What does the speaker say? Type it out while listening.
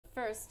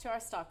first to our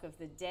stock of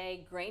the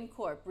day,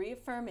 GrainCorp,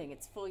 reaffirming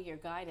its full-year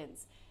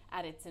guidance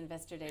at its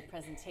Investor Day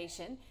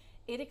presentation.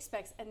 It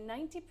expects a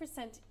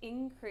 90%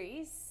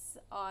 increase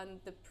on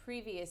the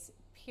previous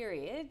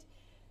period.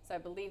 So I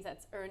believe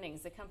that's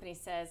earnings. The company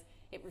says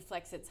it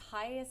reflects its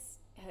highly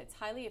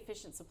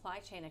efficient supply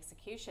chain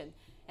execution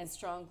and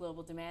strong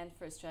global demand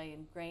for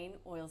Australian grain,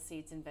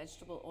 oilseeds, and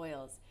vegetable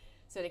oils.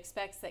 So it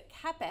expects that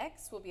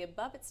CapEx will be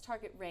above its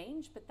target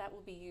range, but that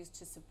will be used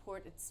to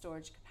support its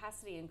storage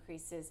capacity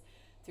increases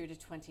through to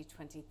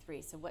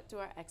 2023. So what do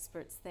our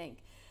experts think?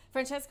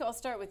 Francesco, I'll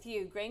start with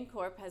you.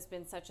 GrainCorp has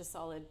been such a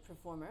solid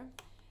performer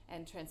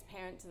and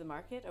transparent to the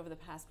market over the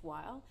past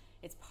while.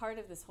 It's part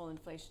of this whole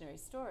inflationary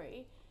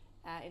story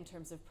in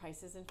terms of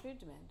prices and food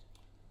demand.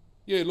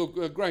 Yeah, look,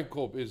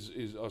 GrainCorp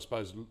is I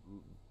suppose a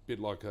bit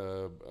like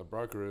a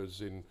broker, as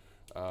in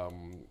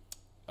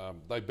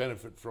they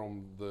benefit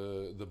from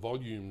the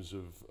volumes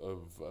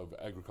of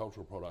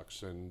agricultural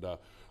products, and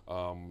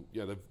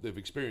yeah, they've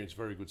experienced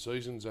very good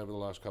seasons over the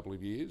last couple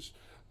of years.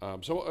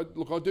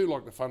 Look, I do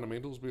like the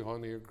fundamentals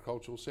behind the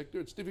agricultural sector.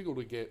 It's difficult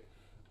to get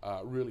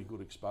really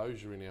good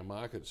exposure in our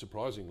market,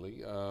 surprisingly,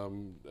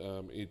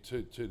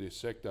 to this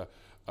sector.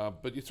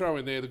 But you throw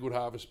in there the good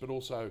harvest, but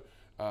also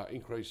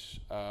increase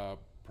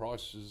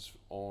prices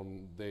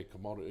on their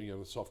commodity,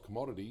 the soft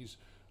commodities.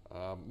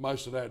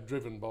 Most of that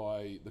driven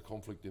by the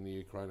conflict in the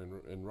Ukraine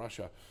and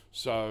Russia.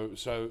 So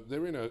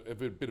they're in a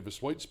bit of a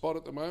sweet spot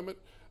at the moment.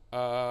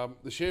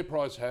 The share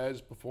price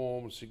has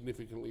performed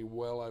significantly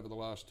well over the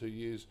last 2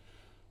 years,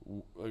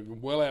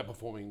 well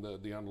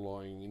outperforming the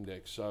underlying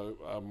index. So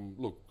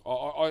look,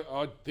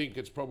 I think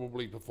it's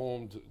probably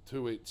performed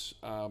to its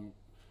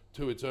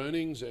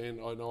earnings,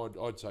 and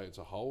I'd say it's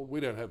a hold.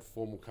 We don't have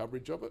formal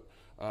coverage of it.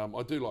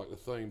 I do like the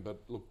theme, but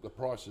look, the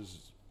price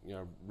has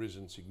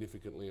risen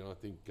significantly, and I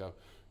think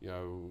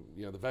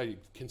the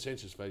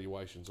consensus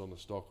valuations on the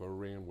stock are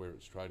around where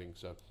it's trading.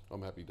 So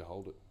I'm happy to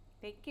hold it.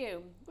 Thank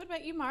you. What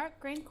about you, Mark?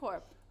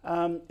 GrainCorp.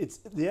 It's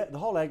the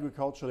whole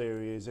agricultural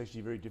area is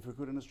actually very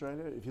difficult in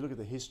Australia. If you look at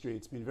the history,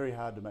 it's been very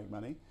hard to make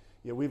money.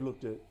 Yeah, we've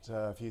looked at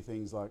a few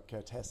things like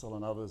Tassal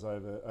and others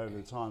over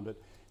the time, but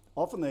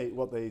often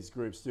what these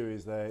groups do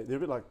is they're a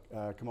bit like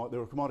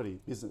they're a commodity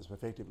business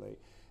effectively,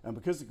 and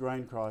because the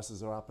grain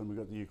prices are up and we've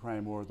got the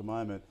Ukraine war at the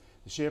moment,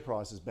 the share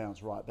prices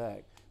bounce right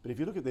back. But if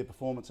you look at their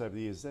performance over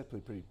the years, it's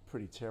actually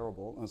pretty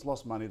terrible, and it's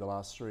lost money the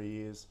last 3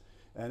 years.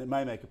 And it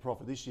may make a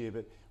profit this year,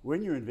 but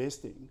when you're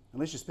investing,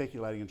 unless you're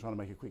speculating and trying to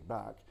make a quick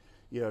buck,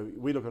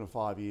 we look at a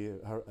 5-year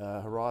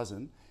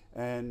horizon,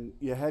 and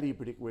how do you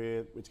predict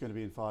where it's going to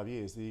be in 5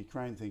 years? The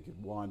Ukraine thing could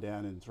wind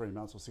down in 3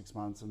 months or 6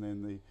 months, and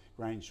then the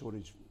grain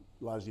shortage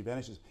largely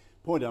vanishes.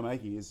 Point I'm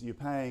making is you're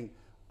paying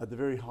at the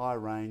very high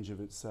range of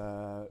its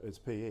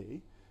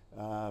PE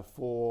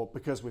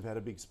because we've had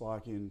a big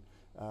spike in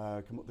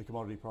the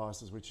commodity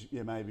prices, which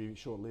may be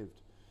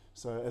short-lived.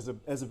 So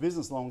as a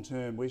business long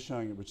term, we're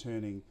showing it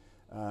returning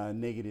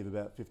negative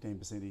about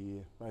 15% a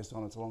year based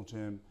on its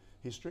long-term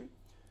history.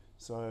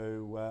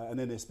 So and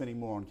then they're spending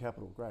more on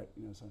capital. Great,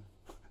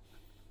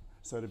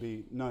 so to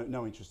be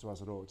no interest to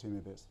us at all at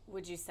Teaminvest.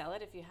 Would you sell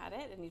it if you had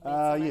it and you'd made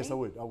some money? Yes, I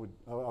would. I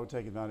would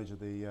take advantage of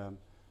the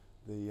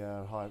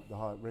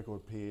high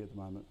record PE at the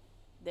moment.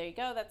 There you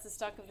go. That's the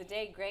stock of the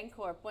day.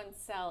 GrainCorp, one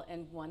sell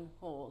and one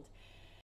hold.